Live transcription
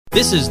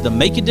This is the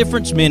Make a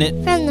Difference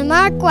Minute from the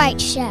Mark White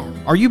Show.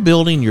 Are you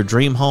building your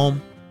dream home?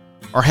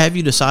 Or have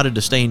you decided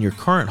to stay in your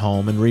current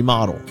home and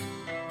remodel?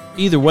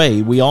 Either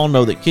way, we all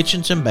know that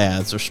kitchens and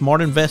baths are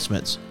smart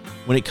investments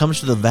when it comes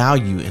to the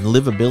value and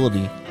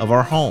livability of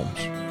our homes.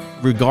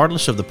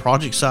 Regardless of the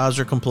project size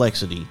or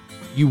complexity,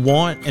 you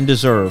want and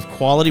deserve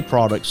quality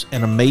products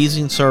and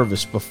amazing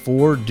service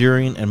before,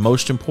 during, and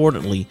most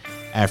importantly,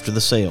 after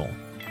the sale.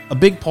 A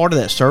big part of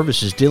that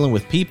service is dealing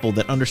with people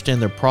that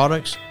understand their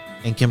products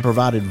and can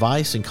provide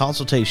advice and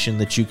consultation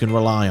that you can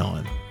rely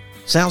on.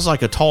 Sounds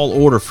like a tall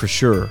order for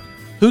sure.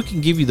 Who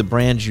can give you the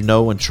brands you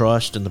know and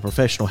trust and the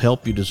professional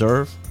help you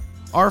deserve?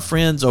 Our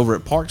friends over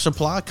at Park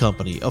Supply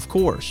Company, of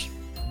course.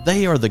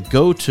 They are the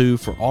go-to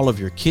for all of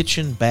your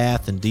kitchen,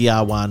 bath, and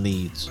DIY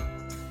needs.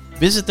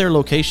 Visit their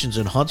locations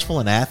in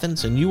Huntsville and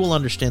Athens and you will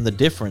understand the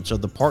difference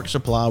of the Park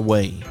Supply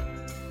way.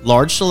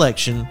 Large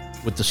selection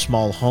with the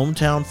small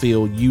hometown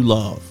feel you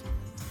love.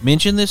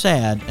 Mention this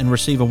ad and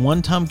receive a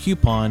one-time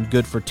coupon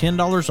good for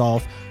 $10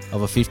 off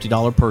of a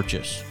 $50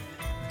 purchase.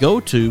 Go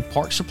to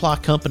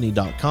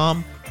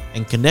parksupplycompany.com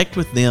and connect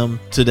with them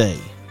today.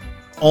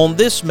 On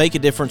this Make a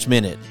Difference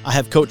Minute, I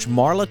have Coach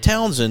Marla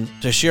Townsend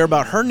to share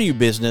about her new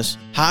business,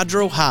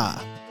 Hydro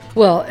High.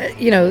 Well,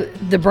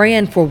 the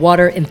brand for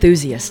water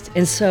enthusiasts.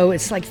 And so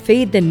it's like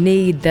feed the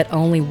need that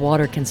only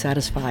water can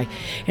satisfy.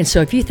 And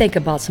so if you think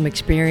about some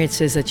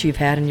experiences that you've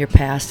had in your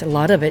past, a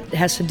lot of it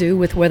has to do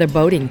with whether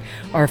boating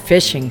or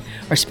fishing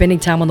or spending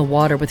time on the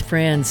water with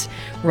friends,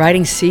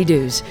 riding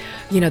sea-doos.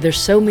 There's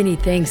so many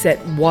things that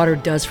water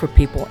does for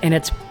people, and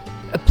it's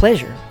a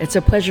pleasure. It's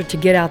a pleasure to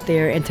get out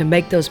there and to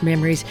make those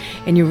memories,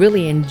 and you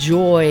really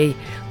enjoy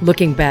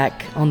looking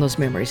back on those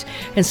memories.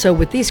 And so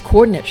with these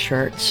coordinate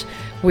shirts,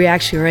 we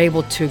actually are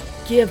able to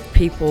give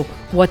people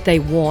what they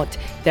want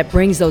that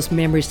brings those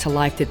memories to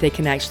life that they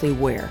can actually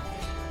wear.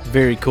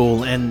 Very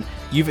cool. And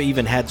you've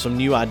even had some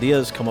new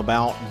ideas come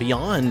about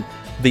beyond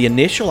the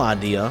initial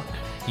idea.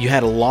 You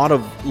had a lot of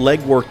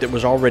legwork that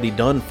was already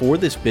done for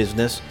this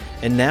business,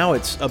 and now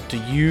it's up to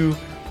you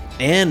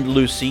and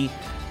Lucy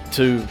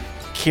to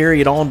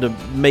carry it on to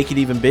make it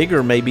even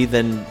bigger maybe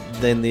than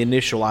the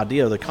initial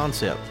idea or the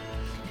concept.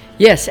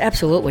 Yes,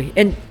 absolutely.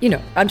 And,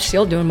 I'm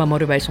still doing my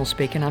motivational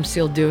speaking. I'm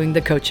still doing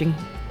the coaching,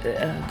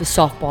 the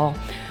softball,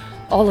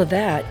 all of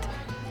that.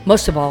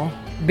 Most of all,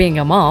 being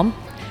a mom.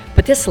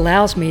 But this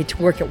allows me to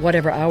work at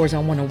whatever hours I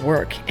want to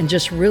work. And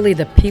just really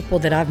the people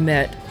that I've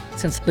met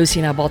since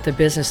Lucy and I bought the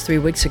business 3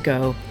 weeks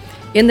ago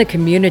in the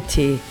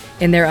community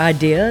and their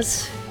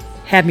ideas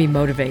have me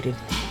motivated.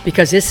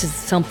 Because this is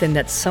something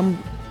that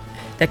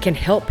can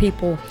help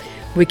people.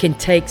 We can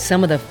take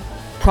some of the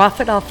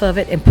profit off of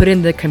it and put it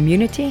in the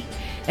community.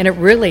 And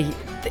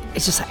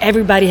it's just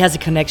everybody has a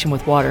connection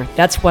with water.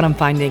 That's what I'm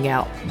finding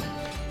out.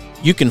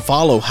 You can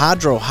follow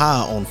Hydro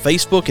High on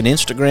Facebook and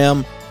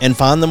Instagram and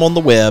find them on the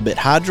web at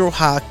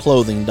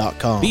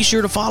hydrohighclothing.com. Be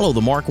sure to follow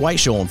The Mark White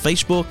Show on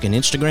Facebook and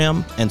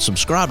Instagram and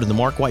subscribe to The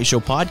Mark White Show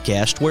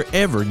podcast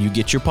wherever you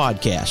get your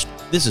podcast.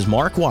 This is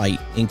Mark White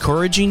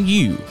encouraging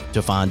you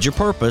to find your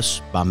purpose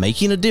by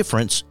making a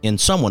difference in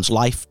someone's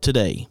life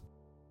today.